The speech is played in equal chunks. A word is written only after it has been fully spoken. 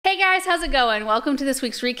guys, how's it going? Welcome to this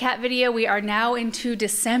week's recap video. We are now into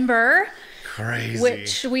December. Crazy.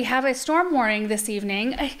 Which we have a storm warning this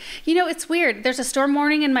evening. You know, it's weird. There's a storm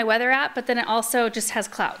warning in my weather app, but then it also just has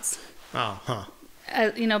clouds. Oh, huh.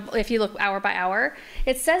 You know, if you look hour by hour,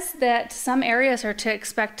 it says that some areas are to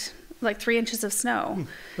expect like 3 inches of snow.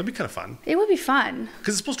 That'd be kind of fun. It would be fun.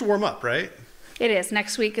 Because it's supposed to warm up, right? It is.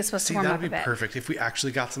 Next week is supposed to warm up a bit. That'd be perfect if we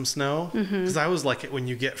actually got some snow. Because I always like it when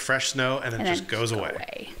you get fresh snow and then it just goes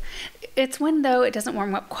away. It's when, though, it doesn't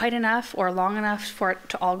warm up quite enough or long enough for it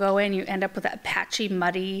to all go in. You end up with that patchy,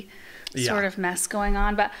 muddy sort of mess going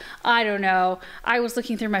on. But I don't know. I was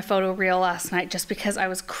looking through my photo reel last night just because I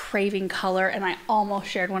was craving color, and I almost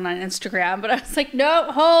shared one on Instagram. But I was like,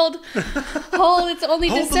 no, hold. It's only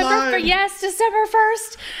December. Yes, December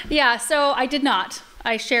 1st. Yeah, so I did not.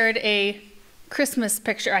 I shared a Christmas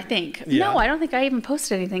picture, I think. Yeah. No, I don't think I even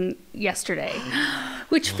posted anything yesterday,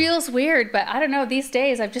 which feels weird, but I don't know. These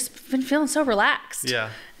days, I've just been feeling so relaxed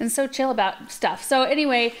and so chill about stuff. So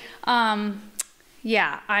anyway,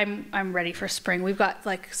 yeah, I'm ready for spring. We've got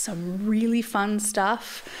like some really fun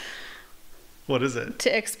stuff. What is it?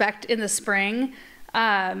 To expect in the spring.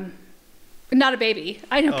 Not a baby.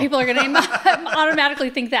 I know people are going to automatically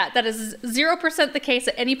think that. That is 0% the case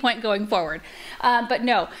at any point going forward. But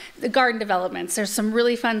no, the garden developments. There's some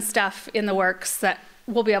really fun stuff in the works that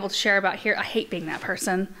we'll be able to share about here. I hate being that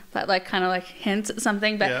person that like kind of like hints at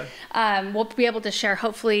something, but we'll be able to share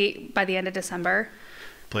hopefully by the end of December.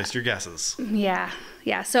 Place your guesses. Yeah.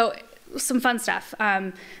 So some fun stuff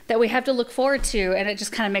that we have to look forward to, and it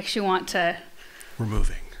just kind of makes you want to... We're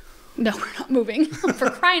moving. No, we're not moving. For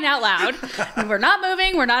crying out loud. We're not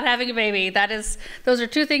moving. We're not having a baby. Those are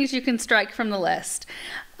two things you can strike from the list.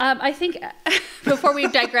 I think before we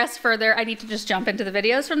digress further, I need to just jump into the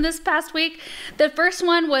videos from this past week. The first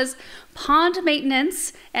one was pond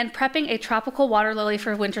maintenance and prepping a tropical water lily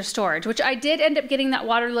for winter storage, which I did end up getting that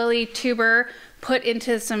water lily tuber put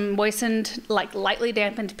into some moistened, like lightly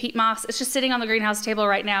dampened peat moss. It's just sitting on the greenhouse table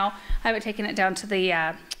right now. I haven't taken it down to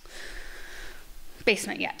the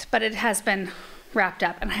basement yet, but it has been wrapped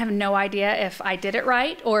up, and I have no idea if I did it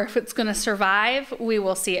right or if it's going to survive. We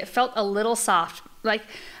will see. It felt a little soft, like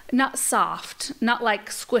not soft, not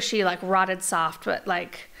like squishy, like rotted soft, but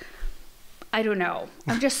like, I don't know.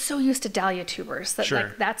 I'm just so used to dahlia tubers that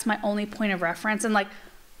like that's my only point of reference, and like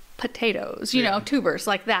potatoes, you know, tubers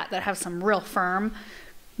like that have some real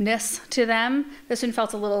firmness to them. This one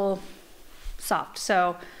felt a little soft,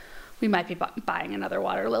 so we might be buying another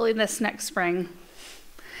water lily this next spring.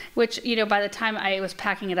 Which, you know, by the time I was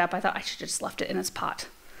packing it up, I thought I should just left it in its pot.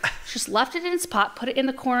 Just left it in its pot, put it in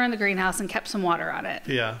the corner in the greenhouse, and kept some water on it.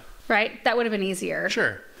 Yeah. Right? That would have been easier.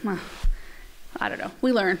 Sure. I don't know.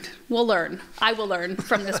 We learned. We'll learn. I will learn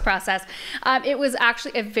from this process. It was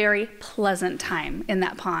actually a very pleasant time in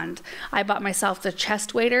that pond. I bought myself the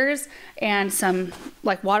chest waders and some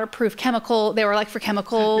like waterproof chemical. They were like for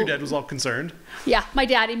chemical. Your dad was all concerned. Yeah, my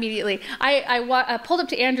dad immediately. I pulled up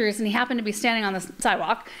to Andrew's, and he happened to be standing on the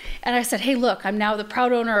sidewalk. And I said, hey, look, I'm now the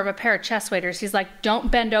proud owner of a pair of chest waders. He's like, don't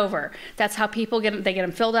bend over. That's how people get them. They get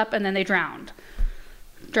them filled up, and then they drown.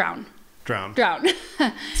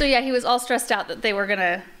 So yeah, he was all stressed out that they were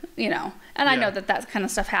gonna, you know, and I know that kind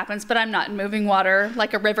of stuff happens, but I'm not in moving water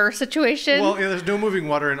like a river situation. Well, yeah, there's no moving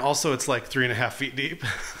water, and also it's like 3.5 feet deep.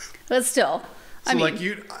 But still, so I mean,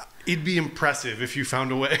 like it'd be impressive if you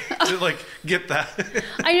found a way to like get that.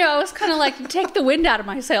 I know, I was kind of like, take the wind out of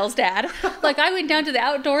my sails, Dad. Like I went down to the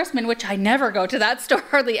Outdoorsman, which I never go to that store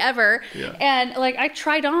hardly ever, and like I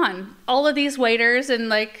tried on all of these waders and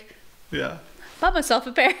like bought myself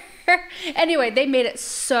a pair. Anyway, they made it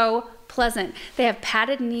so pleasant. They have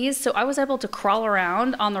padded knees, so I was able to crawl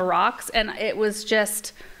around on the rocks, and it was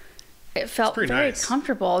just, it felt very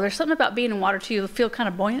comfortable. There's something about being in water too. You feel kind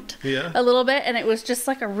of buoyant a little bit, and it was just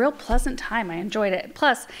like a real pleasant time. I enjoyed it.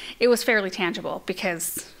 Plus, it was fairly tangible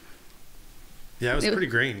because it was pretty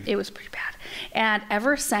green. It was pretty bad. And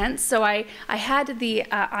ever since, so I had the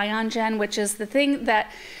Ion Gen, which is the thing that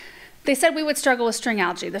they said we would struggle with string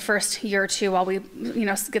algae the first year or two while we, you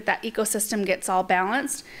know, get that ecosystem gets all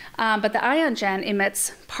balanced. But the Ion Gen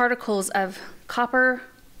emits particles of copper,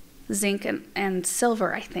 zinc, and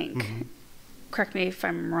silver, I think. Correct me if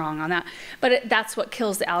I'm wrong on that. But that's what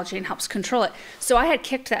kills the algae and helps control it. So I had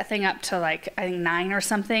kicked that thing up to like, I think 9 or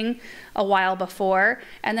something a while before.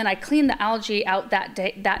 And then I cleaned the algae out that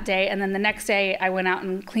day. And then the next day I went out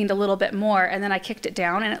and cleaned a little bit more. And then I kicked it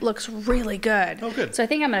down, and it looks really good. Oh, good. So I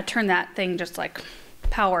think I'm going to turn that thing, just like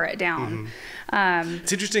power it down.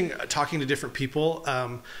 It's interesting talking to different people.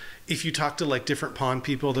 if you talk to like different pond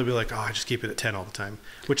people, they'll be like, oh, I just keep it at 10 all the time,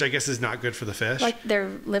 which I guess is not good for the fish. Like their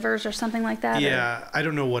livers or something like that? Yeah, I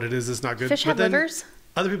don't know what it is. It's not good. Fish have livers?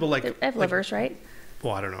 Other people They have livers, right?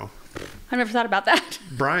 Well, I don't know. I've never thought about that.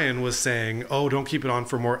 Brian was saying, oh, don't keep it on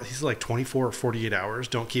for more. He's like 24 or 48 hours.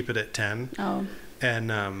 Don't keep it at 10. Oh.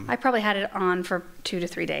 And I probably had it on for 2 to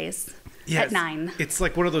 3 days. Yeah, at 9. It's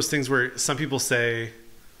like one of those things where some people say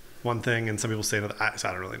one thing and some people say another. So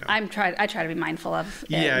I don't really know. I try to be mindful of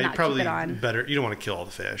it, yeah, not probably keep it on. Better. You don't want to kill all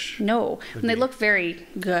the fish. No, and they look very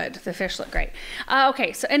good. The fish look great.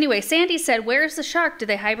 Okay, so anyway, Sandy said, "Where's the shark? Do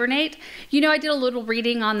they hibernate?" You know, I did a little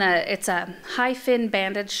reading on it's a high fin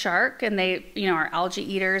banded shark, and they, you know, are algae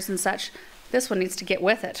eaters and such. This one needs to get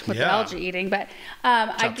with it with the algae eating, but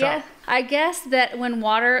I guess that when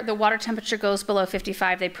the water temperature goes below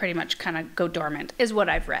 55, they pretty much kind of go dormant, is what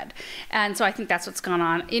I've read, and so I think that's what's gone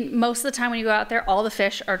on. Most of the time when you go out there, all the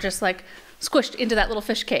fish are just like squished into that little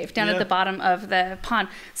fish cave down at the bottom of the pond.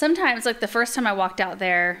 Sometimes, like the first time I walked out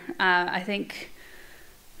there, I think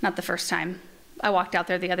not the first time. I walked out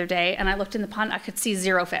there the other day, and I looked in the pond. I could see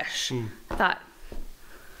 0 fish. I thought,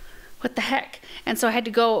 what the heck? And so I had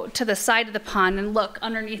to go to the side of the pond and look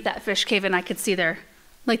underneath that fish cave, and I could see their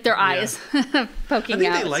eyes poking out. I think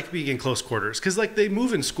they like being in close quarters because like they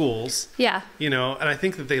move in schools. Yeah. You know, and I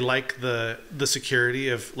think that they like the security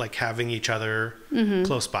of like having each other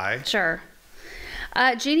close by. Sure.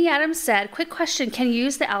 Jeannie Adams said, quick question, can you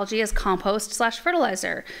use the algae as compost /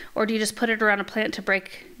 fertilizer? Or do you just put it around a plant to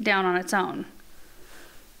break down on its own?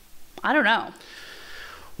 I don't know.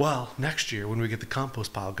 Well, next year when we get the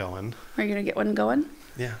compost pile going. Are you going to get one going?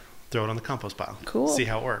 Yeah. Throw it on the compost pile. Cool. See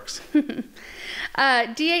how it works.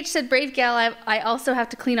 DH said, brave gal, I also have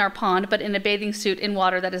to clean our pond, but in a bathing suit in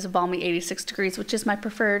water that is a balmy 86 degrees, which is my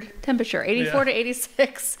preferred temperature. 84 to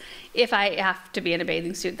 86 if I have to be in a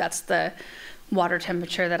bathing suit. That's the water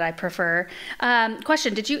temperature that I prefer.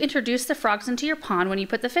 Question, did you introduce the frogs into your pond when you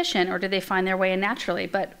put the fish in, or did they find their way in naturally?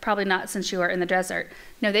 But probably not since you are in the desert.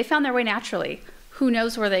 No, they found their way naturally. Who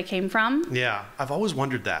knows where they came from? Yeah, I've always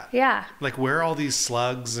wondered that. Yeah. Like, where are all these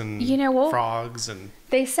slugs and frogs? And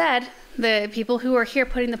they said, the people who are here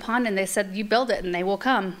putting the pond in, they said, you build it and they will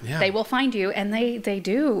come. Yeah. They will find you, and they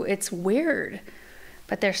do. It's weird,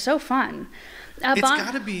 but they're so fun. It's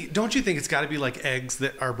got to be, don't you think it's got to be like eggs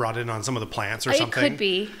that are brought in on some of the plants or something? It could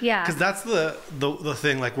be, yeah. Because that's the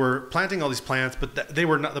thing, like we're planting all these plants, but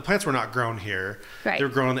the plants were not grown here. Right. They were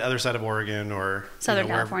grown on the other side of Oregon or Southern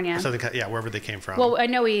California. Wherever they came from. Well, I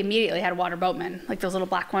know we immediately had water boatmen, like those little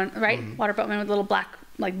black ones, right? Mm-hmm. Water boatmen with little black,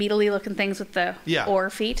 like beetle-y looking things with the oar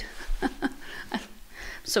feet. I'm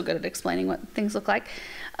so good at explaining what things look like.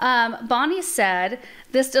 Bonnie said,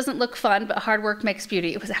 this doesn't look fun, but hard work makes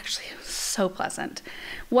beauty. It was actually so pleasant.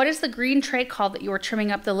 What is the green tray called that you were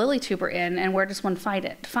trimming up the lily tuber in, and where does one find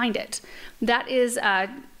it? That is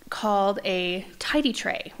called a tidy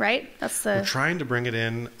tray, right? We're trying to bring it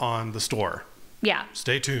in on the store. Yeah.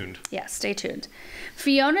 Stay tuned. Yeah, stay tuned.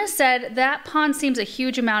 Fiona said that pond seems a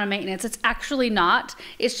huge amount of maintenance. It's actually not.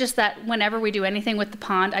 It's just that whenever we do anything with the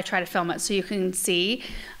pond, I try to film it so you can see.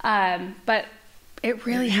 But it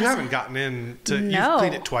really hasn't. You haven't gotten in to... No. You've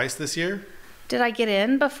cleaned it twice this year? Did I get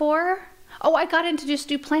in before? Oh, I got in to just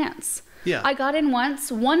do plants. Yeah. I got in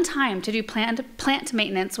one time to do plant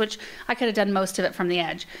maintenance, which I could have done most of it from the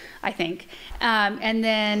edge, I think. And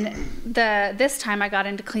then this time I got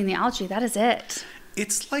in to clean the algae. That is it.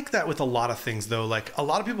 It's like that with a lot of things, though. Like, a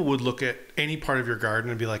lot of people would look at any part of your garden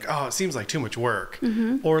and be like, oh, it seems like too much work.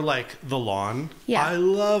 Mm-hmm. Or like the lawn. Yeah. I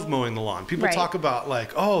love mowing the lawn. People talk about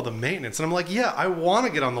like, oh, the maintenance. And I'm like, yeah, I want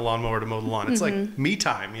to get on the lawnmower to mow the lawn. It's like me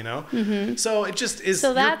time, you know? Mm-hmm. So it just is.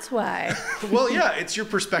 So that's why. Well, yeah, it's your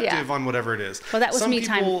perspective on whatever it is. Well, that was me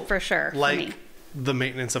time for sure. Like the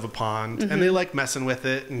maintenance of a pond, and they like messing with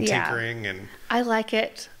it and tinkering. And I like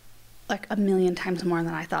it like a million times more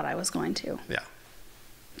than I thought I was going to. Yeah.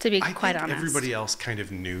 To be quite honest. Everybody else kind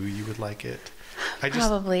of knew you would like it.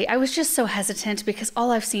 Probably. I was just so hesitant because all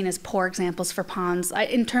I've seen is poor examples for ponds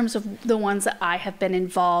in terms of the ones that I have been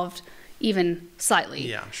involved even slightly.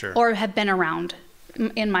 Yeah, sure. Or have been around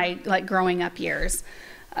in my like growing up years.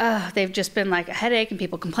 They've just been like a headache and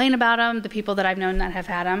people complain about them, the people that I've known that have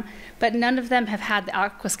had them, but none of them have had the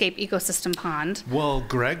Aquascape ecosystem pond. Well,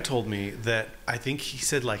 Greg told me that I think he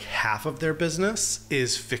said like half of their business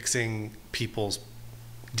is fixing people's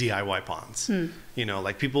DIY ponds. You know,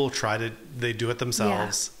 like people they do it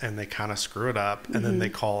themselves and they kind of screw it up and then they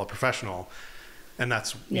call a professional. And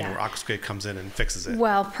that's where Aquascape comes in and fixes it.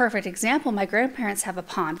 Well, perfect example. My grandparents have a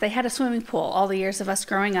pond. They had a swimming pool all the years of us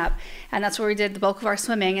growing up, and that's where we did the bulk of our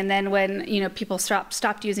swimming. And then when people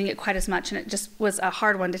stopped using it quite as much, and it just was a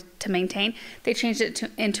hard one to maintain, they changed it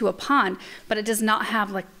into a pond. But it does not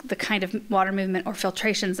have like the kind of water movement or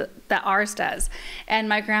filtrations that ours does. And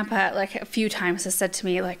my grandpa, like a few times, has said to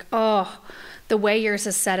me, like, "Oh, the way yours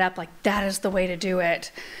is set up, like that is the way to do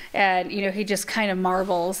it." And he just kind of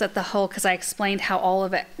marvels at the whole, because I explained how all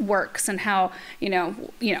of it works and how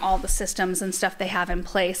all the systems and stuff they have in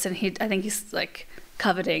place, and I think he's like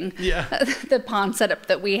coveting the pond setup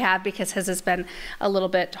that we have, because his has been a little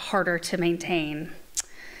bit harder to maintain.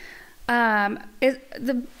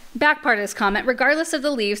 The back part of this comment: regardless of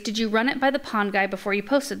the leaves, did you run it by the pond guy before you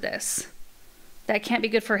posted this? That can't be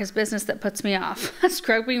good for his business. That puts me off.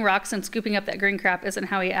 Scrubbing rocks and scooping up that green crap isn't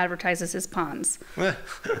how he advertises his ponds.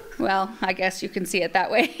 Well, I guess you can see it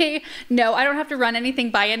that way. No, I don't have to run anything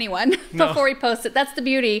by anyone before we post it. That's the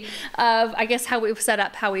beauty of, I guess, how we've set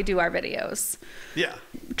up how we do our videos. Yeah.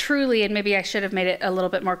 Truly, and maybe I should have made it a little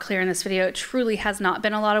bit more clear in this video, it truly has not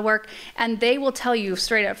been a lot of work. And they will tell you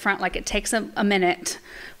straight up front, like, it takes a minute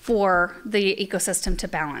for the ecosystem to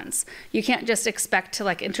balance. You can't just expect to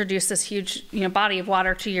like introduce this huge body of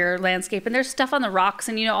water to your landscape, and there's stuff on the rocks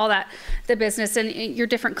and all that, the business, and your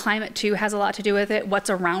different climate too has a lot to do with it. What's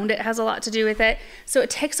around it has a lot to do with it. So it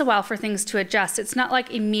takes a while for things to adjust. It's not like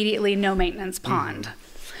immediately no maintenance pond.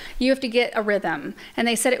 You have to get a rhythm, and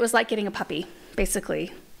they said it was like getting a puppy,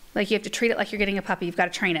 basically. Like, you have to treat it like you're getting a puppy. You've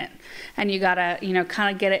got to train it, and you got to,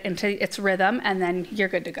 kind of get it into its rhythm, and then you're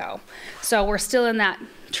good to go. So we're still in that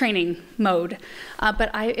training mode,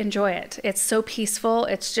 but I enjoy it. It's so peaceful.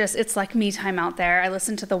 It's like me time out there. I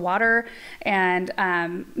listen to the water, and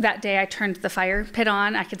that day I turned the fire pit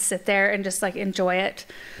on. I could sit there and just like enjoy it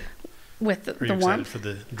with the warmth. Are you excited for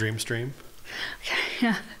the dream stream?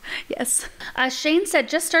 Yeah. Yes. Shane said,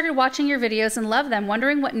 just started watching your videos and love them.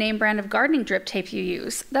 Wondering what name brand of gardening drip tape you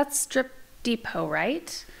use. That's Drip Depot,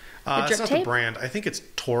 right? It's not the brand. I think it's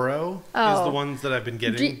Toro is the ones that I've been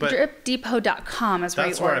getting. But DripDepot.com is where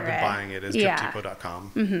you order it. That's where I've been buying it, is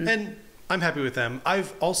DripDepot.com. And I'm happy with them.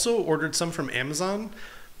 I've also ordered some from Amazon,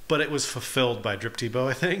 but it was fulfilled by Drip Depot,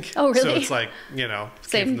 I think. Oh, really? So it's like,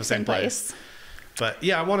 came from the same place. But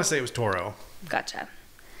yeah, I want to say it was Toro. Gotcha.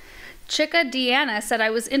 Chica Deanna said, I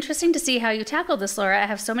was interesting to see how you tackled this, Laura. I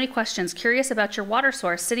have so many questions. Curious about your water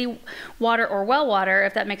source, city water or well water,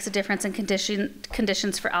 if that makes a difference in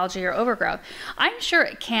conditions for algae or overgrowth. I'm sure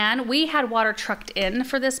it can. We had water trucked in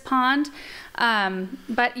for this pond.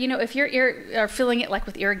 But, if you're filling it like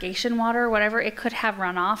with irrigation water or whatever, it could have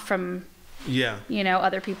runoff from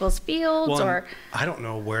other people's fields. Or I don't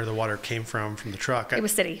know where the water came from the truck. It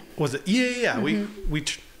was city. Was it? Yeah. We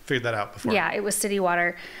figured that out before. Yeah, it was city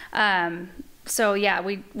water. So yeah,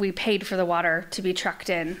 we paid for the water to be trucked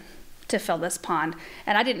in to fill this pond,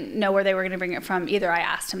 and I didn't know where they were going to bring it from either. I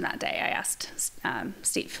asked him that day. I asked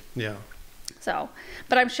Steve. Yeah. So,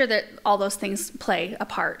 but I'm sure that all those things play a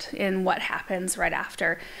part in what happens right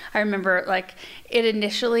after. I remember like it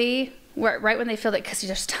initially, right when they filled it, because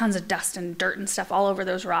there's tons of dust and dirt and stuff all over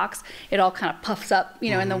those rocks, it all kind of puffs up,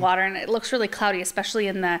 in the water, and it looks really cloudy, especially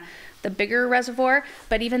in the bigger reservoir.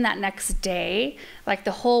 But even that next day, like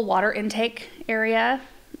the whole water intake area,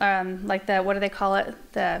 like what do they call it?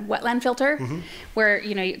 The wetland filter, where,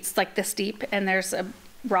 it's like this deep, and there's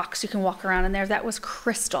rocks you can walk around in there. That was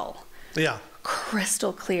crystal. Yeah.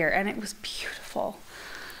 Crystal clear, and it was beautiful.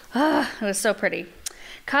 It was so pretty.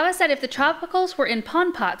 Kava said, if the tropicals were in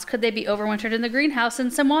pond pots, could they be overwintered in the greenhouse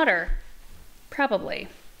in some water? Probably.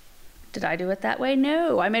 Did I do it that way?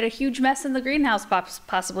 No. I made a huge mess in the greenhouse,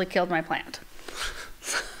 possibly killed my plant.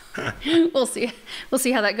 We'll see. We'll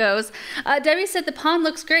see how that goes. Debbie said, the pond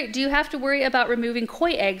looks great. Do you have to worry about removing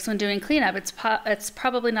koi eggs when doing cleanup? It's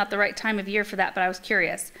probably not the right time of year for that, but I was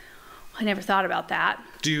curious. I never thought about that.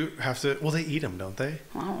 Do you have to? Well, they eat them, don't they?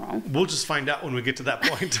 I don't know. We'll just find out when we get to that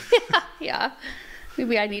point. Yeah.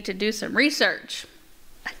 Maybe I need to do some research.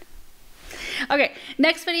 Okay,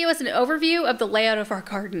 next video is an overview of the layout of our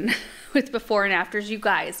garden with before and afters. You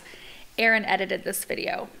guys, Aaron edited this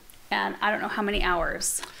video, and I don't know how many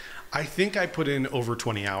hours. I think I put in over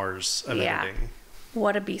 20 hours of editing.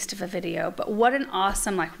 What a beast of a video, but what an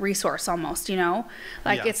awesome resource almost,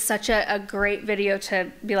 it's such a great video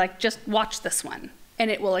to be like, just watch this one and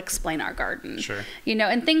it will explain our garden. Sure.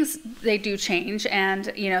 And things, they do change, and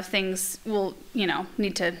things will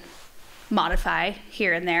need to modify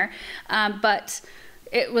here and there, but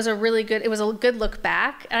it was a good look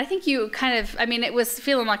back. And I think you kind of, it was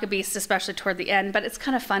feeling like a beast, especially toward the end, but it's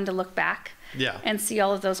kind of fun to look back Yeah. And see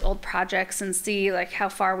all of those old projects and see like how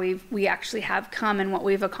far we actually have come and what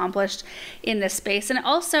we've accomplished in this space. And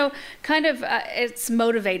also kind of it's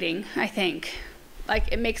motivating, I think.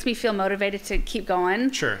 Like it makes me feel motivated to keep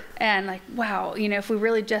going. Sure. And like, wow, you know, if we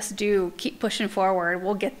really just do keep pushing forward,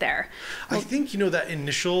 we'll get there. I think, you know, that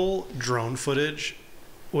initial drone footage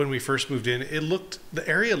when we first moved in, the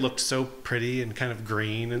area looked so pretty and kind of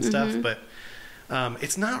green and stuff, but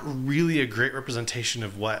it's not really a great representation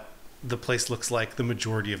of what the place looks like the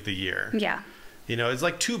majority of the year. Yeah. You know, it's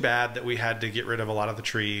like too bad that we had to get rid of a lot of the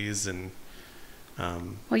trees and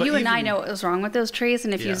well, you and I know what was wrong with those trees,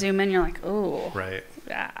 and if you zoom in, you're like, oh, right,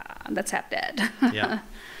 that's half dead. Yeah.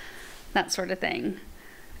 That sort of thing.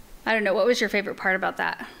 I don't know. What was your favorite part about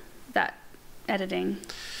that editing?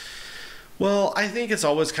 Well, I think it's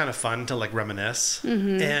always kind of fun to like reminisce,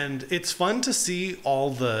 and it's fun to see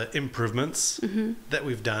all the improvements that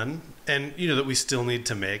we've done, and you know that we still need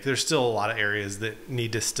to make. There's still a lot of areas that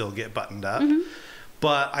need to still get buttoned up,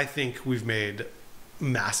 but I think we've made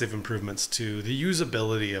massive improvements to the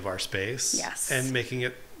usability of our space. Yes. And making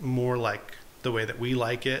it more like the way that we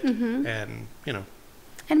like it, and you know,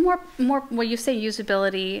 and more. Well, you say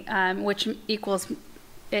usability, which equals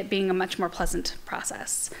it being a much more pleasant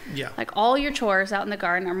process. Yeah. Like all your chores out in the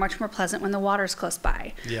garden are much more pleasant when the water's close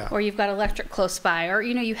by. Yeah. Or you've got electric close by, or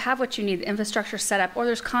you know you have what you need, the infrastructure set up, or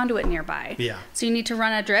there's conduit nearby. Yeah. So you need to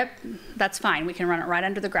run a drip. That's fine. We can run it right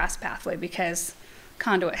under the grass pathway because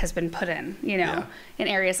conduit has been put in, you know, in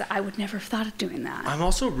areas that I would never have thought of doing that. I'm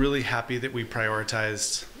also really happy that we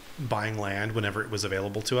prioritized buying land whenever it was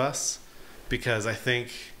available to us, because I think,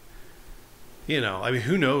 you know, I mean,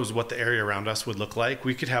 who knows what the area around us would look like.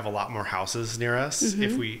 We could have a lot more houses near us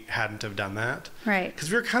if we hadn't have done that. Right. Because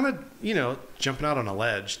we were kind of, you know, jumping out on a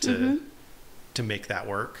ledge to make that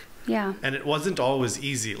work. Yeah. And it wasn't always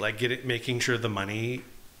easy, like making sure the money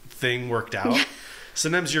thing worked out.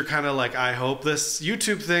 Sometimes you're kind of like, I hope this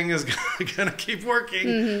YouTube thing is going to keep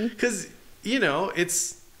working. Because, you know,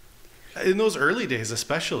 it's in those early days,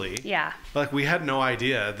 especially. Yeah. Like we had no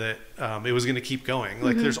idea that it was going to keep going.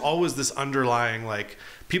 Like there's always this underlying, like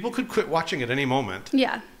people could quit watching at any moment.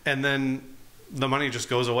 Yeah. And then the money just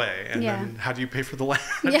goes away. And then how do you pay for the land?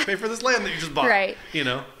 How do you pay for this land that you just bought? Right. You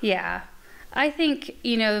know? Yeah. I think,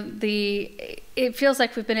 you know, it feels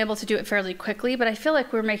like we've been able to do it fairly quickly, but I feel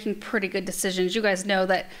like we're making pretty good decisions. You guys know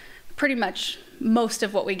that pretty much most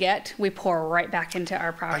of what we get, we pour right back into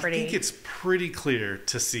our property. I think it's pretty clear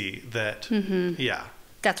to see that,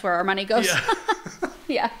 that's where our money goes. Yeah,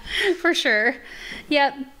 yeah, for sure.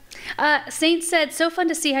 Yeah. Saint said, so fun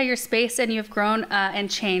to see how your space and you've grown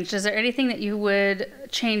and changed. Is there anything that you would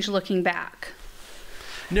change looking back?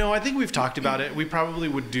 No, I think we've talked about it. We probably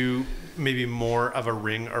would do maybe more of a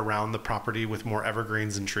ring around the property with more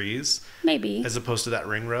evergreens and trees. Maybe. As opposed to that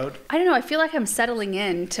ring road. I don't know. I feel like I'm settling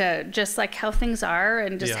in to just like how things are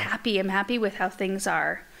and just happy. I'm happy with how things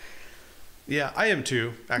are. Yeah, I am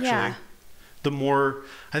too, actually. Yeah.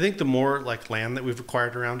 I think the more like land that we've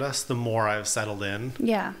acquired around us, the more I've settled in.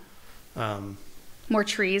 Yeah. More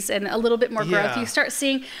trees and a little bit more growth. You start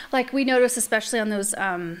seeing, like we notice, especially on those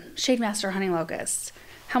Shademaster honey locusts,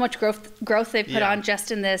 how much growth they've put on just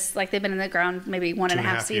in this, like they've been in the ground maybe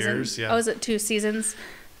 1.5 seasons. Oh, is it 2 seasons?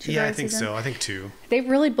 I think so. I think 2. They've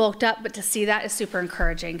really bulked up, but to see that is super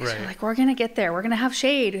encouraging. Right. You're like, we're going to get there. We're going to have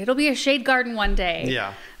shade. It'll be a shade garden one day.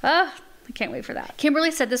 Yeah. I can't wait for that.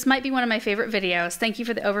 Kimberly said, this might be one of my favorite videos. Thank you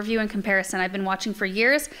for the overview and comparison. I've been watching for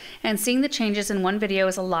years, and seeing the changes in one video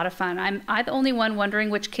is a lot of fun. I'm the only one wondering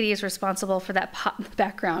which kitty is responsible for that pop in the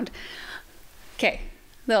background. Okay.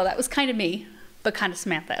 No, that was kind of me, but kind of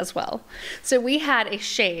Samantha as well. So we had a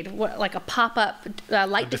shade, like a pop-up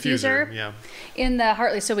light diffuser in the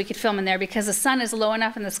Hartley, so we could film in there because the sun is low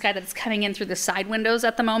enough in the sky that it's coming in through the side windows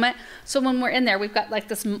at the moment. So when we're in there, we've got like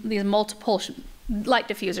these multiple light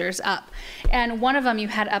diffusers up, and one of them you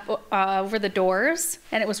had up over the doors,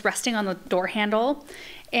 and it was resting on the door handle,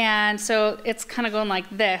 and so it's kind of going like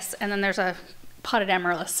this, and then there's a potted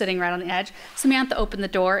amaryllis sitting right on the edge. Samantha opened the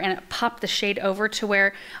door and it popped the shade over to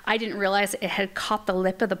where I didn't realize it had caught the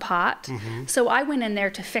lip of the pot. So I went in there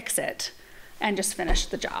to fix it and just finished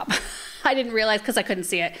the job. I didn't realize because I couldn't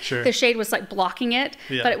see it. Sure. The shade was like blocking it,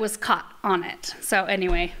 but it was caught on it. So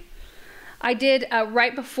anyway, I did,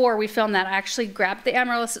 right before we filmed that, I actually grabbed the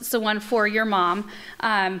amaryllis. It's the one for your mom,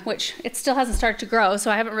 which it still hasn't started to grow, so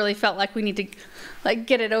I haven't really felt like we need to like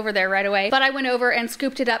get it over there right away. But I went over and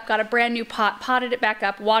scooped it up, got a brand new pot, potted it back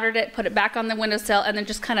up, watered it, put it back on the windowsill, and then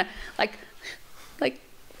just kind of like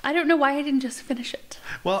I don't know why I didn't just finish it.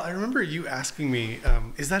 Well, I remember you asking me,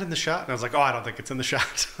 is that in the shot? And I was like, oh, I don't think it's in the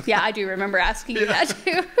shot. Yeah, I do remember asking you that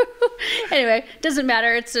too. Anyway, doesn't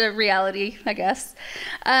matter. It's a reality, I guess.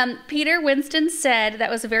 Peter Winston said that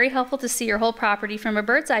was very helpful to see your whole property from a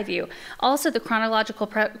bird's eye view. Also, the chronological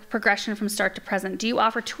progression from start to present. Do you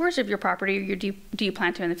offer tours of your property, or do you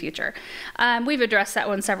plan to in the future? We've addressed that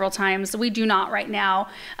one several times. We do not right now.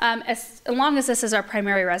 As long as this is our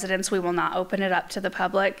primary residence, we will not open it up to the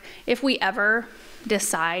public. If we ever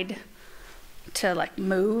decide to like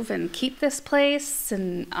move and keep this place,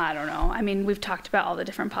 and I don't know. I mean, we've talked about all the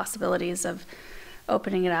different possibilities of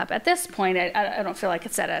opening it up. At this point, I don't feel like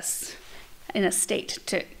it's at us in a state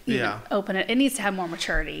to even open it. It needs to have more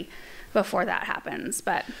maturity before that happens.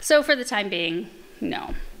 But so for the time being,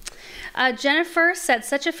 no. Jennifer said,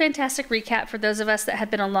 such a fantastic recap for those of us that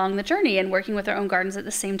have been along the journey and working with our own gardens at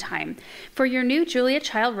the same time. For your new Julia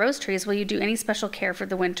Child rose trees, will you do any special care for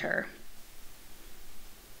the winter?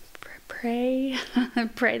 Pray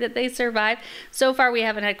that they survive. So far, we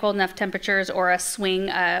haven't had cold enough temperatures or a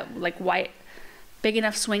swing, big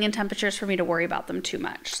enough swing in temperatures for me to worry about them too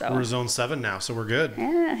much. So we're zone 7 now, so we're good.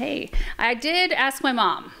 Yeah, hey, I did ask my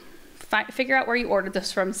mom, figure out where you ordered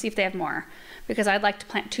this from, see if they have more. Because I'd like to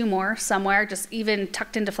plant 2 more somewhere, just even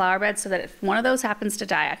tucked into flower beds, so that if one of those happens to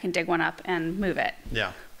die, I can dig one up and move it.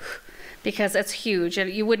 Yeah. Because it's huge,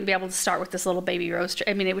 and you wouldn't be able to start with this little baby rose tree.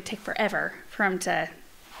 I mean, it would take forever for them to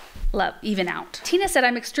even out. Tina said,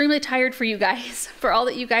 I'm extremely tired for you guys, for all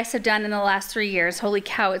that you guys have done in the last 3 years. Holy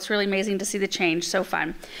cow, it's really amazing to see the change. So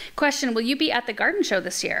fun. Question, will you be at the garden show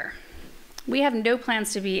this year? We have no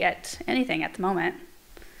plans to be at anything at the moment.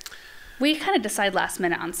 We kind of decide last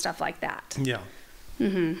minute on stuff like that. Yeah.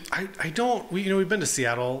 Mm-hmm. I don't, we've been to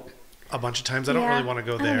Seattle a bunch of times. I don't really want to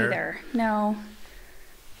go there. I don't either. No.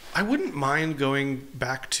 I wouldn't mind going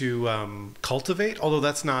back to Cultivate, although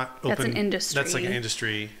that's not open. That's an industry. That's like an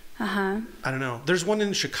industry. Uh-huh. I don't know. There's one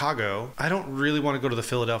in Chicago. I don't really want to go to the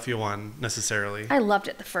Philadelphia one necessarily. I loved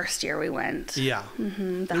it the first year we went. Yeah.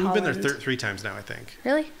 Mm-hmm. We've been there 3 times now, I think.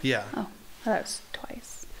 Really? Yeah. Oh, that was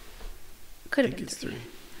twice. Could have been 3.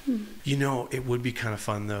 It would be kind of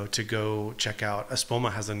fun though to go check out.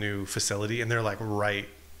 Espoma has a new facility, and they're like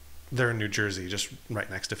they're in New Jersey, just right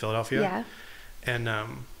next to Philadelphia. Yeah. And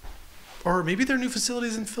or maybe their new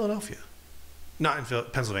facilities in Philadelphia, not in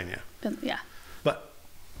Pennsylvania. Yeah. But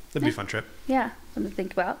that'd be a fun trip. Yeah, something to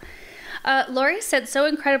think about. Lori said, so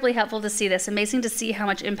incredibly helpful to see this. Amazing to see how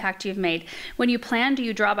much impact you've made. When you plan, do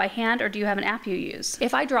you draw by hand or do you have an app you use?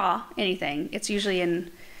 If I draw anything, it's usually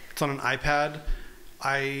It's on an iPad.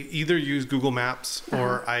 I either use Google Maps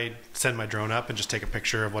or I send my drone up and just take a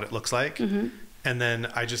picture of what it looks like. Mm-hmm. And then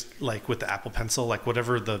I just, with the Apple Pencil,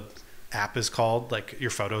 whatever the app is called, your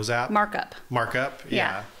Photos app. Markup.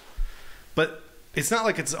 Yeah. But it's not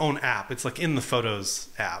like its own app. It's in the Photos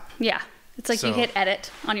app. Yeah. It's you hit edit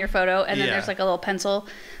on your photo and then there's a little pencil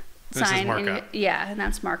sign. And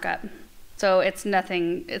that's markup. So it's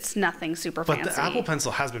nothing super fancy. But the Apple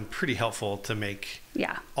Pencil has been pretty helpful to make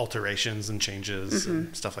alterations and changes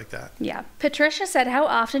and stuff like that. Yeah. Patricia said, how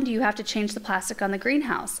often do you have to change the plastic on the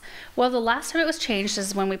greenhouse? Well, the last time it was changed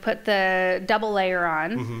is when we put the double layer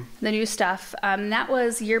on, the new stuff. That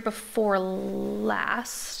was year before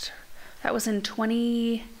last. That was in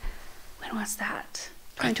when was that?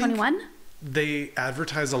 2021? They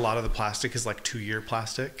advertise a lot of the plastic as 2-year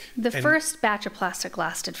plastic. The first batch of plastic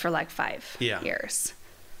lasted for 5 years.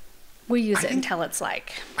 We use it until it's I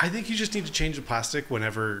think you just need to change the plastic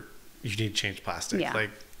whenever you need to change plastic. Yeah.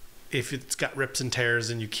 If it's got rips and tears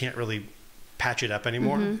and you can't really patch it up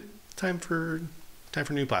anymore, time for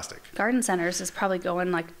new plastic. Garden Centers is probably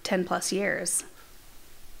going 10 plus years.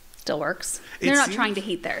 Still works. They're not trying to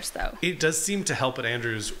heat theirs, though. It does seem to help at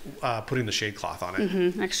Andrews putting the shade cloth on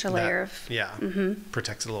it. Extra layer of... Yeah.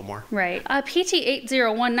 Protects it a little more. Right.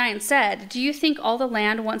 PT8019 said, do you think all the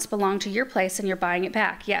land once belonged to your place and you're buying it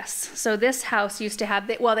back? Yes. So this house used to have...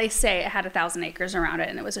 they say it had 1,000 acres around it,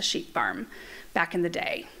 and it was a sheep farm back in the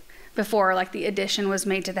day, before the addition was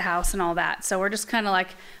made to the house and all that. So we're just kind of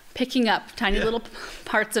picking up tiny little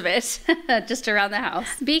parts of it just around the house.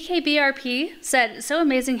 BKBRP said, so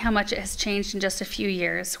amazing how much it has changed in just a few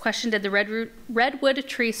years. Question, did the redwood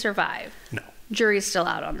tree survive? No. Jury's still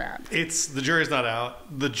out on that. The jury's not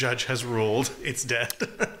out. The judge has ruled it's dead.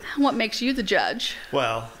 What makes you the judge?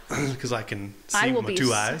 Well, because I can see with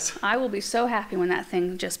 2 eyes. I will be so happy when that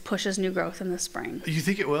thing just pushes new growth in the spring. You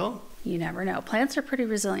think it will? You never know. Plants are pretty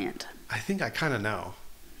resilient. I think I kind of know.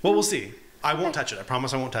 Well, we'll see. I won't touch it. I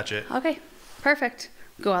promise I won't touch it. Okay, perfect.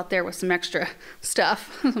 Go out there with some extra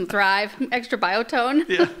stuff, some Thrive, extra biotone.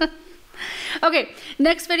 Yeah. Okay,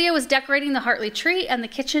 next video was decorating the Hartley tree and the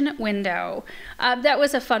kitchen window. That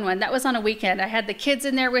was a fun one. That was on a weekend. I had the kids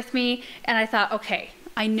in there with me, and I thought, okay,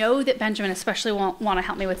 I know that Benjamin especially won't want to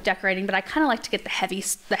help me with decorating, but I kind of like to get the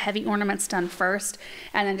heavy ornaments done first,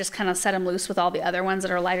 and then just kind of set them loose with all the other ones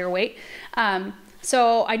that are lighter weight.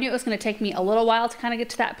 So I knew it was going to take me a little while to kind of get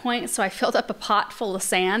to that point. So I filled up a pot full of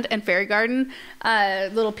sand and fairy garden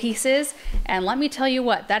little pieces. And let me tell you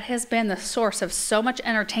what, that has been the source of so much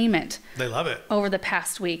entertainment. They love it. Over the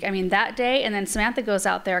past week. I mean, that day, and then Samantha goes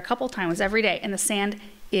out there a couple times every day, and the sand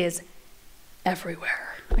is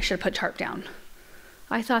everywhere. I should have put tarp down.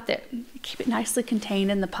 I thought that keep it nicely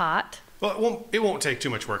contained in the pot. Well, it won't take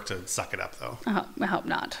too much work to suck it up, though. I hope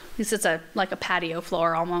not. Because it's like a patio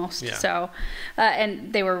floor almost. Yeah. So,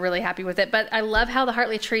 and they were really happy with it. But I love how the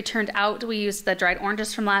Hartley tree turned out. We used the dried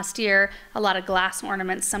oranges from last year, a lot of glass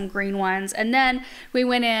ornaments, some green ones. And then we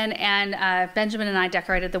went in and Benjamin and I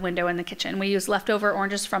decorated the window in the kitchen. We used leftover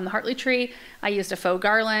oranges from the Hartley tree. I used a faux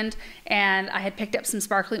garland, and I had picked up some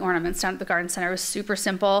sparkly ornaments down at the garden center. It was super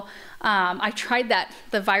simple. I tried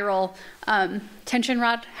the viral tension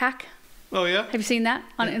rod hack. Oh, yeah? Have you seen that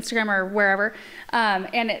on Instagram or wherever?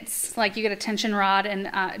 And it's like you get a tension rod and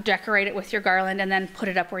decorate it with your garland and then put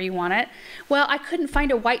it up where you want it. Well, I couldn't find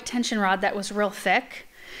a white tension rod that was real thick.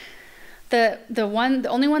 The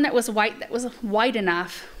only one that was white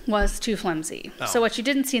enough was too flimsy. Oh. So what you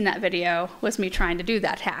didn't see in that video was me trying to do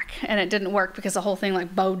that hack, and it didn't work because the whole thing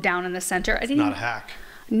like bowed down in the center. Not a hack.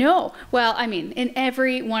 No. Well, I mean, in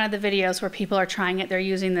every one of the videos where people are trying it, they're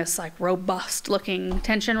using this like robust looking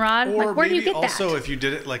tension rod. Or like, where do you get also that? if you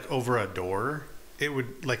did it like over a door, it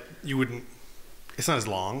would like you wouldn't. It's not as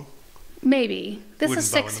long. Maybe. This is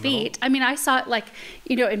 6 feet. I mean, I saw it like,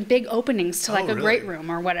 in big openings to like a great room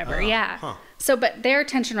or whatever. Yeah. Huh. So, but their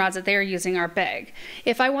tension rods that they're using are big.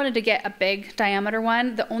 If I wanted to get a big diameter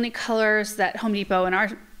one, the only colors that Home Depot in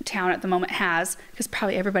our town at the moment has, because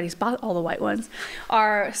probably everybody's bought all the white ones,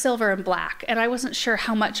 are silver and black. And I wasn't sure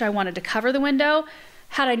how much I wanted to cover the window.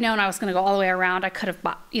 Had I known I was going to go all the way around, I could have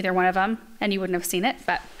bought either one of them and you wouldn't have seen it.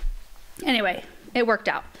 But anyway, it worked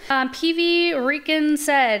out. PV Rican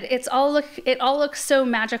said, it all looks so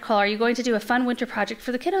magical. Are you going to do a fun winter project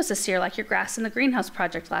for the kiddos this year, like your grass in the greenhouse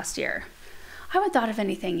project last year? I haven't thought of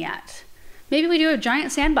anything yet. Maybe we do a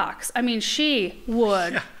giant sandbox. I mean, she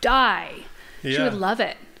would die. Yeah. She would love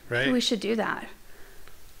it. Right. Maybe we should do that.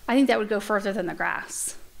 I think that would go further than the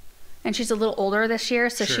grass. And she's a little older this year,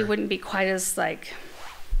 so she wouldn't be quite as like...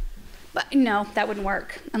 But no, that wouldn't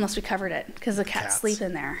work unless we covered it, because the cats sleep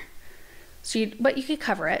in there. But you could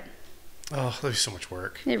cover it. Oh, that'd be so much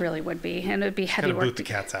work. It really would be, and it would be heavy work. Boot the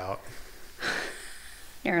cats out.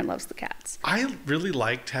 Aaron loves the cats. I really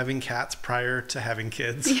liked having cats prior to having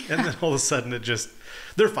kids, and then all of a sudden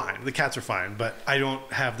they're fine. The cats are fine, but I don't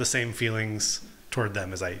have the same feelings toward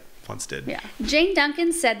them as I once did. Yeah. Jane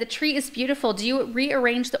Duncan said, the tree is beautiful. Do you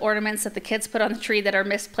rearrange the ornaments that the kids put on the tree that are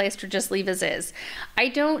misplaced, or just leave as is? I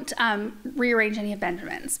don't rearrange any of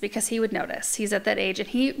Benjamin's because he would notice. He's at that age and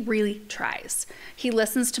he really tries. He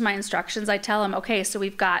listens to my instructions. I tell him, okay, so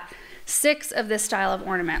we've got 6 of this style of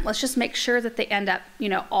ornament. Let's just make sure that they end up,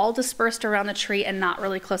 all dispersed around the tree and not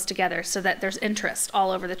really close together so that there's interest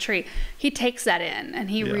all over the tree. He takes that in and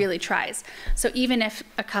he really tries. So even if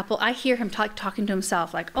I hear him talking to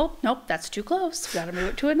himself like, oh, nope, that's too close. We got to move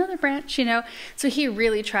it to another branch, So he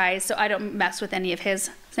really tries. So I don't mess with any of his.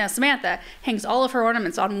 Now Samantha hangs all of her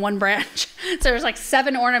ornaments on one branch. So there's like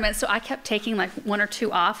 7 ornaments. So I kept taking like 1 or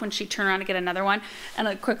 2 off when she turned around to get another one, and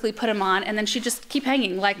I'd quickly put them on, and then she'd just keep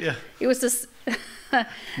hanging. Like it was this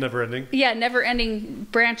never ending. Yeah, never ending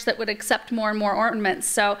branch that would accept more and more ornaments.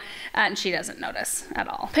 So, and she doesn't notice at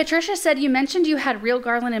all. Patricia said, you mentioned you had real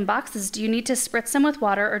garland in boxes. Do you need to spritz them with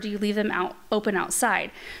water, or do you leave them open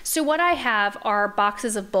outside? So what I have are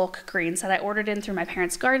boxes of bulk greens that I ordered in through my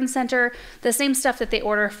parents' garden center, the same stuff that they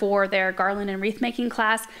order for their garland and wreath making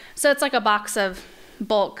class. So it's like a box of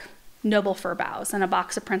bulk noble fir boughs and a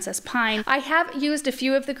box of princess pine. I have used a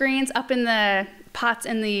few of the greens up in the pots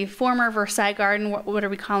in the former Versailles garden. What are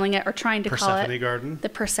we calling it, or trying to call it? Persephone garden. The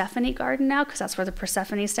Persephone garden now, because that's where the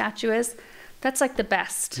Persephone statue is. That's like the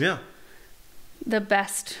best. Yeah. The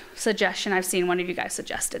best suggestion I've seen. One of you guys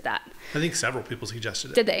suggested that. I think several people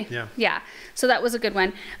suggested it. Did they? Yeah. Yeah. So that was a good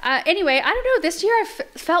one. Anyway, I don't know. This year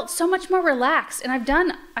I've felt so much more relaxed, and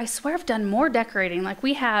I swear I've done more decorating. Like,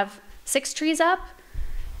 we have 6 trees up,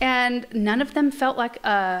 and none of them felt like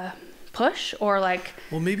a push or like...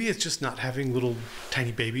 Well, maybe it's just not having little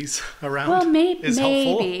tiny babies around. Well, maybe.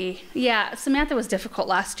 Helpful. Yeah. Samantha was difficult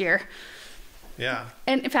last year. Yeah.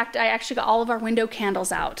 And in fact, I actually got all of our window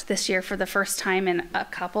candles out this year for the first time in a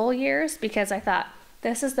couple years, because I thought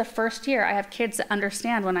This is the first year I have kids that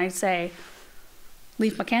understand when I say,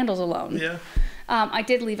 leave my candles alone. Yeah. I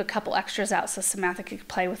did leave a couple extras out so Samantha could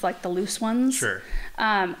play with like the loose ones. Sure.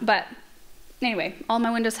 But anyway, all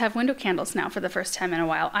my windows have window candles now for the first time in a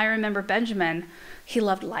while. I remember Benjamin, he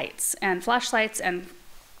loved lights and flashlights and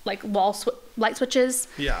like light switches.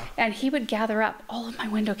 Yeah. And he would gather up all of my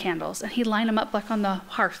window candles and he'd line them up like on the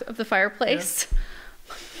hearth of the fireplace.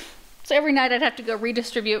 Yeah. So every night I'd have to go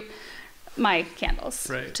redistribute my candles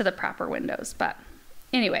to the proper windows. But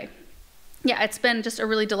anyway, yeah, it's been just a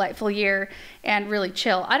really delightful year and really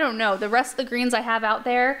chill. I don't know. The rest of the greens I have out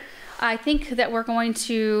there, I think that we're going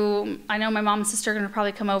to, I know my mom and sister are going to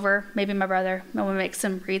probably come over, maybe my brother, and we'll make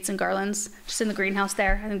some wreaths and garlands just in the greenhouse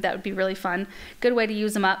there. I think that would be really fun. Good way to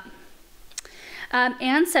use them up.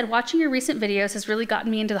 Anne said, watching your recent videos has really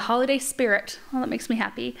gotten me into the holiday spirit. Well, that makes me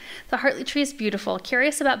happy. The Hartley tree is beautiful.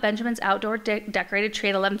 Curious about Benjamin's outdoor decorated tree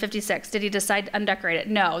at 1156. Did he decide to undecorate it?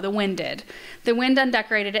 No, the wind did. The wind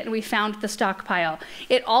undecorated it and we found the stockpile.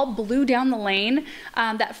 It all blew down the lane.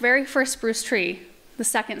 That very first spruce tree, the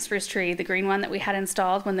second spruce tree, the green one that we had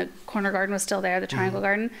installed when the corner garden was still there, the triangle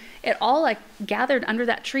garden, it all like gathered under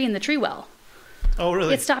that tree in the tree well. Oh,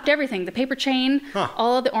 really? It stopped everything. The paper chain,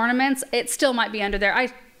 all of the ornaments. It still might be under there. I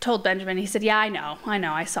told Benjamin, he said, yeah, I know.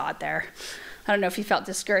 I saw it there. I don't know if he felt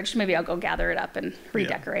discouraged. Maybe I'll go gather it up and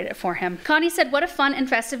redecorate it for him. Connie said, what a fun and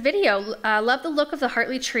festive video. Love the look of the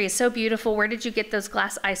Hartley tree. So beautiful. Where did you get those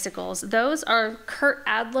glass icicles? Those are Kurt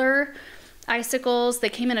Adler icicles. They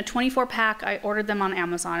came in a 24 pack. I ordered them on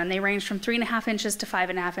Amazon and they range from 3.5 inches to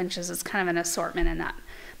 5.5 inches. It's kind of an assortment in that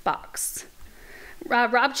box.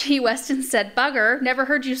 Rob G. Weston said, bugger, never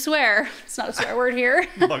heard you swear. It's not a swear word here.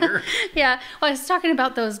 Bugger. Yeah. Well, I was talking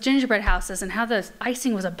about those gingerbread houses and how the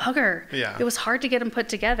icing was a bugger. Yeah. It was hard to get them put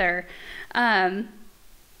together.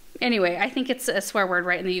 Anyway, I think it's a swear word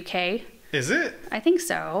right in the UK. Is it? I think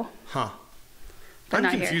so. Huh. I'm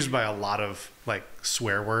confused by a lot of like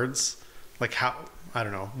swear words. Like how, I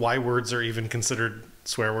don't know, why words are even considered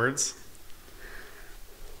swear words.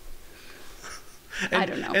 I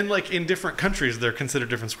don't know. And like in different countries, they're considered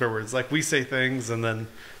different swear words. Like we say things and then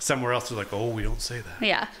somewhere else they're like, oh, we don't say that.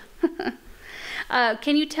 Yeah.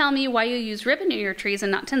 Can you tell me why you use ribbon in your trees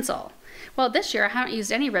and not tinsel? Well, this year I haven't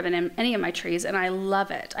used any ribbon in any of my trees and I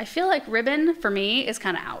love it. I feel like ribbon for me is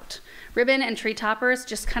kind of out. Ribbon and tree toppers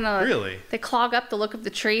just kind of, really? They clog up the look of the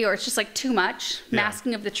tree or it's just like too much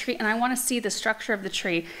masking of the tree. And I want to see the structure of the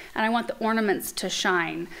tree and I want the ornaments to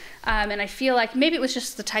shine. And I feel like maybe it was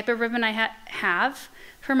just the type of ribbon I have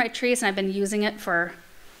for my trees and I've been using it for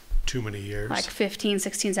too many years. Like 15,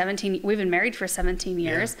 16, 17. We've been married for 17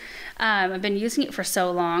 years. Yeah. I've been using it for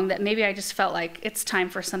so long that maybe I just felt like it's time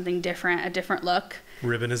for something different, a different look.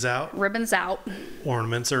 Ribbon is out. Ribbon's out.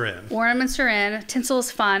 Ornaments are in. Ornaments are in. Tinsel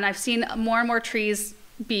is fun. I've seen more and more trees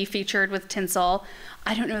be featured with tinsel.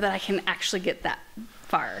 I don't know that I can actually get that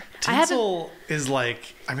far. Tinsel is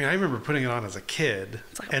like, I mean, I remember putting it on as a kid.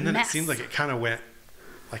 It's like and then mess. it seemed like it kind of went,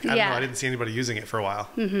 like, I don't know, I didn't see anybody using it for a while.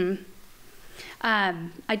 Mm-hmm.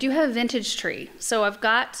 I do have a vintage tree. So I've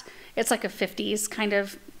got, it's like a 50s kind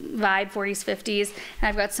of vibe, 40s, 50s. And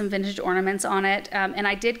I've got some vintage ornaments on it. And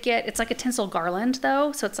I did get, it's like a tinsel garland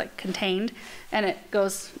though. So it's like contained and it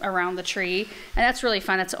goes around the tree. And that's really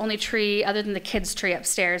fun. It's the only tree other than the kids' tree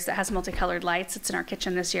upstairs that has multicolored lights. It's in our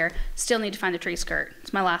kitchen this year. Still need to find the tree skirt.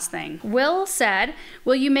 It's my last thing. Will said,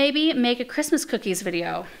 will you maybe make a Christmas cookies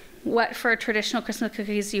video? What for traditional Christmas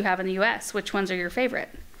cookies do you have in the US? Which ones are your favorite?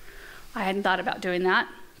 I hadn't thought about doing that.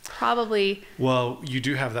 Probably. Well, you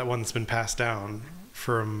do have that one that's been passed down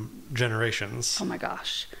from generations. Oh my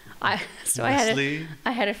gosh. I had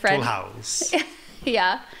a friend. Full House.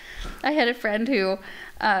 Yeah. I had a friend who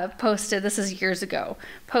posted, this is years ago,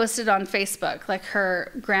 posted on Facebook, like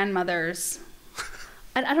her grandmother's,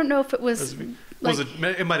 I don't know if it was...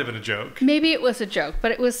 it might have been a joke. Maybe it was a joke,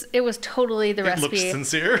 but it was totally the recipe. It looked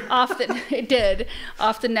sincere. It did.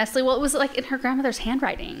 Off the Nestle. Well, it was like in her grandmother's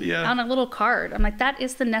handwriting on a little card. I'm like, that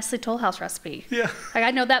is the Nestle Toll House recipe. Yeah. Like,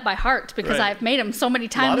 I know that by heart because I've made them so many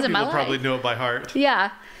times in my life. A lot of people probably know it by heart.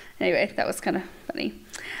 Yeah. Anyway, that was kind of funny.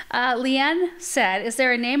 Leanne said, is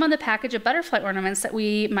there a name on the package of butterfly ornaments that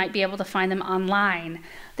we might be able to find them online?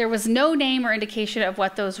 There was no name or indication of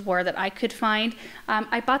what those were that I could find.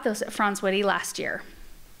 I bought those at Franz Witty last year.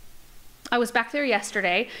 I was back there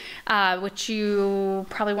yesterday, which you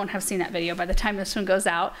probably won't have seen that video by the time this one goes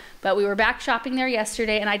out, but we were back shopping there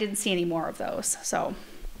yesterday and I didn't see any more of those, so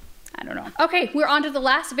I don't know. Okay, we're on to the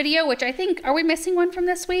last video, which I think, are we missing one from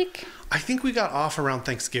this week? I think we got off around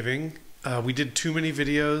Thanksgiving. We did too many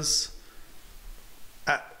videos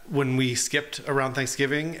when we skipped around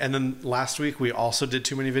Thanksgiving, and then last week we also did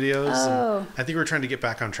too many videos. Oh. I think we're trying to get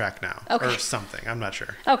back on track now, or something. I'm not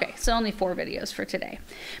sure. Okay, so only 4 videos for today.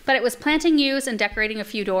 But it was planting yews and decorating a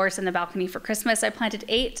few doors in the balcony for Christmas. I planted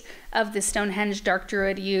 8 of the Stonehenge Dark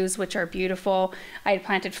Druid yews, which are beautiful. I had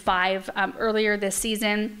planted 5 earlier this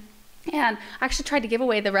season. And I actually tried to give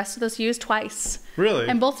away the rest of those yews twice. Really?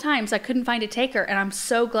 And both times I couldn't find a taker, and I'm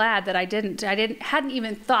so glad that I didn't. Hadn't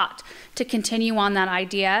even thought to continue on that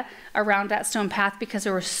idea around that stone path because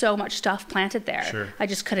there was so much stuff planted there. Sure. I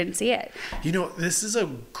just couldn't see it. You know, this is a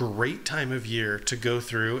great time of year to go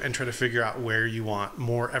through and try to figure out where you want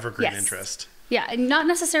more evergreen interest. Yeah, and not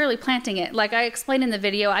necessarily planting it. Like I explained in the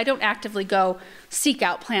video, I don't actively go seek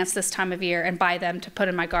out plants this time of year and buy them to put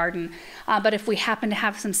in my garden. But if we happen to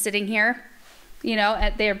have some sitting here, you know,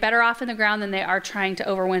 they're better off in the ground than they are trying to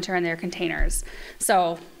overwinter in their containers.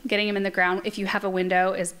 So getting them in the ground, if you have a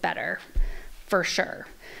window, is better for sure.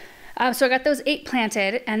 So I got those 8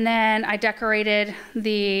 planted, and then I decorated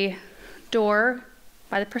the door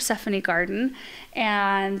by the Persephone garden,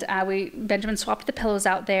 and Benjamin swapped the pillows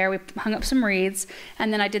out there. We hung up some wreaths,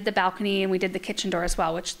 and then I did the balcony, and we did the kitchen door as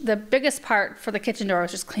well, which the biggest part for the kitchen door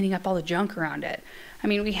was just cleaning up all the junk around it. I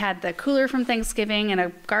mean, we had the cooler from Thanksgiving and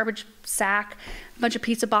a garbage sack, a bunch of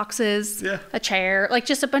pizza boxes, a chair, like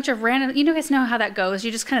just a bunch of random, you guys know how that goes.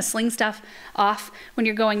 You just kind of sling stuff off when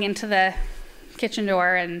you're going into the kitchen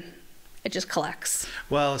door, and it just collects.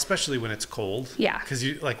 Well, especially when it's cold. Yeah. Because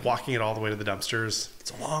you like walking it all the way to the dumpsters.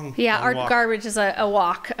 It's a long our walk. Garbage is a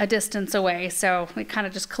walk, a distance away. So it kind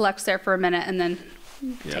of just collects there for a minute and then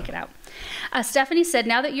take it out. Stephanie said,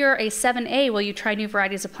 now that you're a 7A, will you try new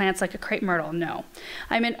varieties of plants like a crepe myrtle? No.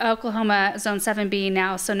 I'm in Oklahoma zone 7B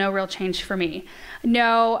now, so no real change for me.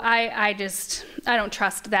 No, I don't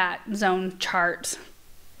trust that zone chart.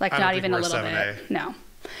 Like not even a little 7A. Bit. No.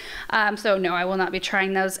 So no, I will not be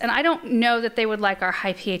trying those. And I don't know that they would like our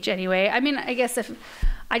high pH anyway. I mean, I guess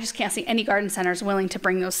I just can't see any garden centers willing to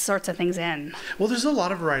bring those sorts of things in. Well, there's a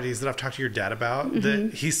lot of varieties that I've talked to your dad about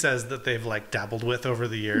that he says that they've like dabbled with over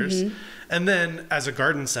the years. And then as a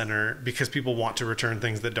garden center, because people want to return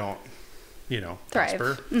things that don't, thrive.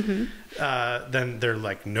 Prosper, then they're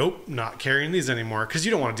like, nope, not carrying these anymore. Because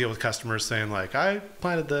you don't want to deal with customers saying like, I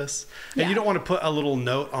planted this. And you don't want to put a little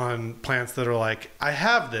note on plants that are like, I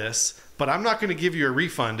have this, but I'm not going to give you a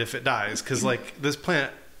refund if it dies. Because like this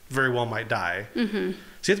plant very well might die. So you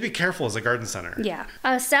have to be careful as a garden center. Yeah.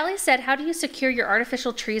 Sally said, how do you secure your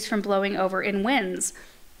artificial trees from blowing over in winds?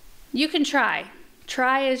 You can try.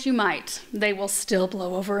 Try as you might. They will still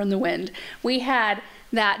blow over in the wind. We had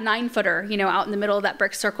that 9-footer, out in the middle of that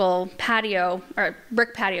brick circle patio, or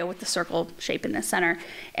brick patio with the circle shape in the center.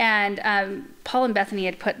 And Paul and Bethany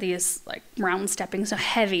had put these like round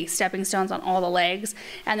heavy stepping stones on all the legs.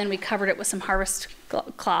 And then we covered it with some harvest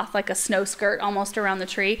cloth, like a snow skirt almost around the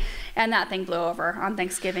tree. And that thing blew over on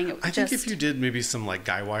Thanksgiving. I think if you did maybe some like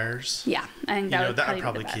guy wires. Yeah. I think that would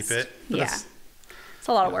probably keep it. Yeah. It's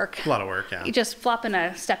a lot of work. A lot of work, yeah. Just flopping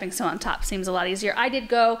a stepping stone on top seems a lot easier. I did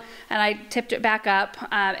go and I tipped it back up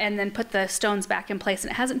and then put the stones back in place. And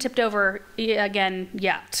it hasn't tipped over again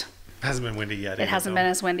yet. It hasn't been windy yet. It hasn't been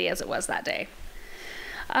as windy as it was that day.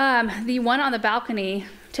 The one on the balcony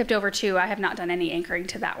tipped over too. I have not done any anchoring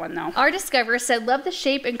to that one though. Our Discoverer said, love the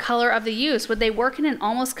shape and color of the yews. Would they work in an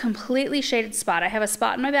almost completely shaded spot? I have a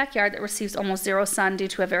spot in my backyard that receives almost zero sun due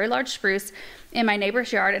to a very large spruce in my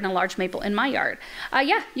neighbor's yard and a large maple in my yard.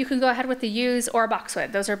 Yeah, you can go ahead with the yews or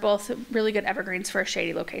boxwood. Those are both really good evergreens for a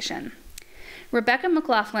shady location. Rebecca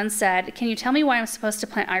McLaughlin said, can you tell me why I'm supposed to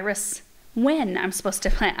plant iris? When I'm supposed to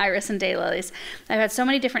plant iris and daylilies? I've had so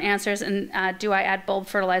many different answers, and do I add bulb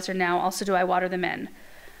fertilizer now? Also, do I water them in?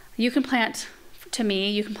 You can plant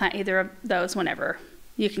either of those whenever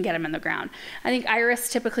you can get them in the ground. I think iris,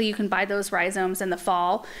 typically you can buy those rhizomes in the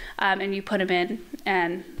fall, and you put them in,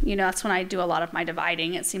 and that's when I do a lot of my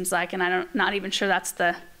dividing, it seems like, and I'm not even sure that's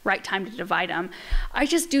the right time to divide them. I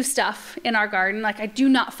just do stuff in our garden. Like I do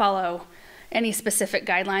not follow any specific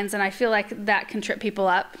guidelines, and I feel like that can trip people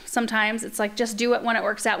up sometimes. It's like, just do it when it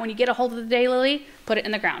works out. When you get a hold of the daylily, put it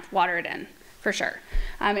in the ground, water it in, for sure.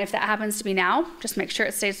 If that happens to be now, just make sure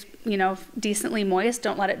it stays, decently moist.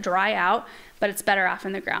 Don't let it dry out, but it's better off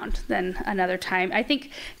in the ground than another time. I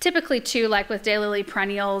think typically too, like with daylily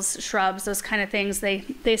perennials, shrubs, those kind of things, they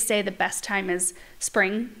say the best time is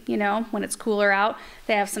spring, when it's cooler out.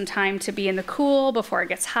 They have some time to be in the cool before it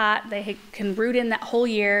gets hot. They can root in that whole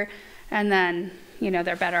year, and then,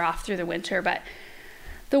 they're better off through the winter. But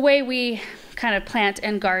the way we kind of plant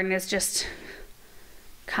and garden is just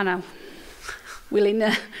kind of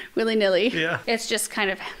willy-nilly. Yeah. It's just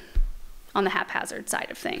kind of on the haphazard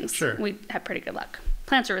side of things. Sure. We have pretty good luck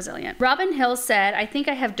Plants are resilient. Robin Hill said, I think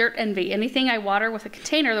I have dirt envy. Anything I water with a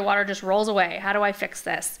container, the water just rolls away. How do I fix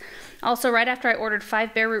this? Also, right after I ordered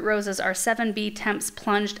 5 bare root roses, our 7B temps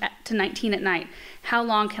plunged to 19 at night. How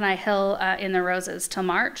long can I hill in the roses? Till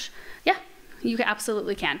March? Yeah, you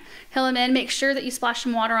absolutely can. Hill them in. Make sure that you splash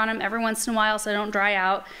some water on them every once in a while so they don't dry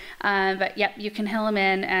out. But yep, you can hill them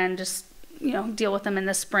in and just, you know, deal with them in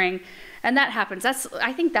the spring. And that happens.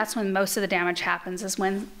 I think that's when most of the damage happens, is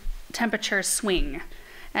when temperatures swing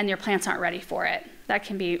and your plants aren't ready for it. That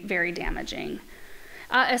can be very damaging.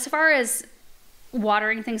 As far as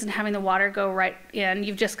watering things and having the water go right in,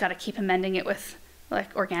 you've just got to keep amending it with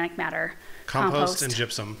like organic matter. Compost and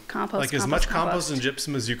gypsum. Like as much compost and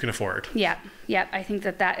gypsum as you can afford. Yeah, yeah. I think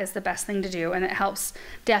that is the best thing to do, and it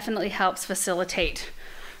definitely helps facilitate,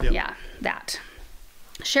 that.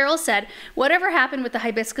 Cheryl said, whatever happened with the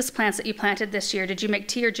hibiscus plants that you planted this year? Did you make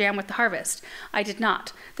tea or jam with the harvest? I did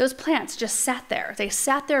not. Those plants just sat there. They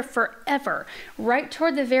sat there forever. Right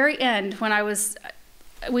toward the very end, when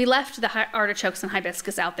we left the artichokes and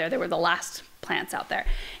hibiscus out there. They were the last plants out there.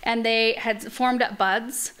 And they had formed up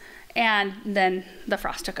buds, and then the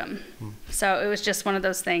frost took them. So it was just one of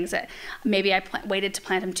those things that maybe I waited to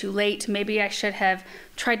plant them too late. Maybe I should have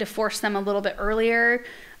tried to force them a little bit earlier.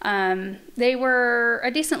 They were a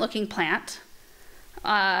decent looking plant.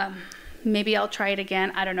 Maybe I'll try it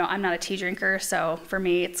again. I don't know. I'm not a tea drinker, so for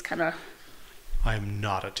me it's kind of... I'm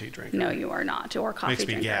not a tea drinker. No, you are not. Or coffee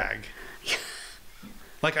drinker. Makes me gag.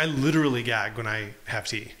 Like, I literally gag when I have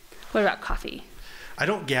tea. What about coffee? I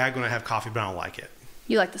don't gag when I have coffee, but I don't like it.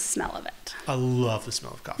 You like the smell of it. I love the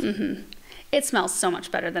smell of coffee. Mm-hmm. It smells so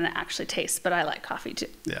much better than it actually tastes, but I like coffee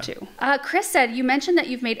too. Chris said, you mentioned that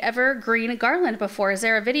you've made evergreen garland before. Is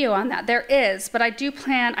there a video on that? There is, but I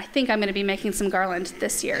think I'm going to be making some garland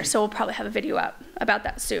this year, so we'll probably have a video up about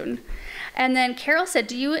that soon. And then Carol said,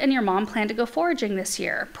 do you and your mom plan to go foraging this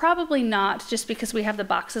year? Probably not, just because we have the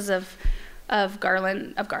boxes of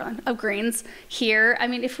greens here. I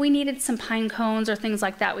mean, if we needed some pine cones or things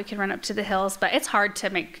like that, we could run up to the hills, but it's hard to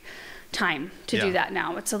make time to do that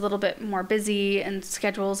now. It's a little bit more busy, and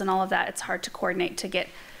schedules and all of that. It's hard to coordinate to get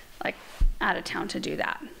like out of town to do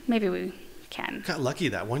that. Maybe we can. Got lucky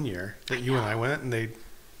that one year that you and I went, and they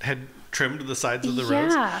had trimmed the sides of the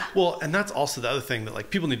roads. Well, and that's also the other thing that like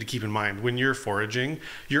people need to keep in mind when you're foraging.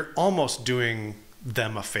 You're almost doing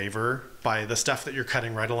them a favor by the stuff that you're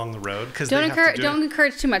cutting right along the road, because don't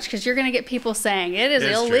encourage too much, because you're going to get people saying it is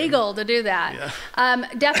illegal to do that.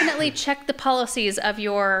 Definitely check the policies of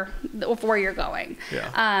where you're going.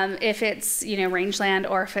 If it's rangeland,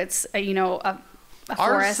 or if it's a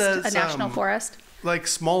forest, a national forest. Like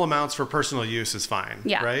small amounts for personal use is fine.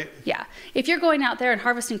 Right. If you're going out there and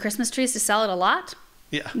harvesting Christmas trees to sell it a lot,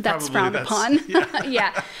 that's frowned upon.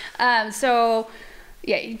 So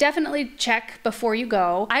you definitely check before you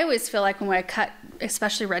go. I always feel like when I cut,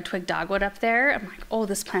 especially red twig dogwood up there, I'm like, oh,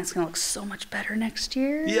 this plant's gonna look so much better next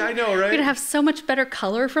year. Yeah, I know, right? You're gonna have so much better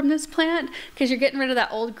color from this plant, because you're getting rid of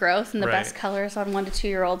that old growth, and the best colors on 1 to 2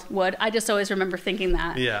 year old wood. I just always remember thinking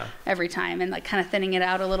that every time, and like kind of thinning it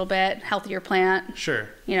out a little bit, healthier plant. Sure.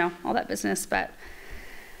 All that business, but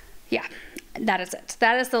yeah. That is it.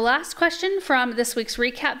 That is the last question from this week's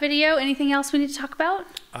recap video. Anything else we need to talk about?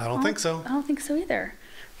 I don't think so. I don't think so either.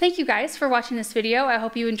 Thank you guys for watching this video. I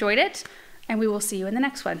hope you enjoyed it, and we will see you in the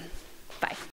next one. Bye.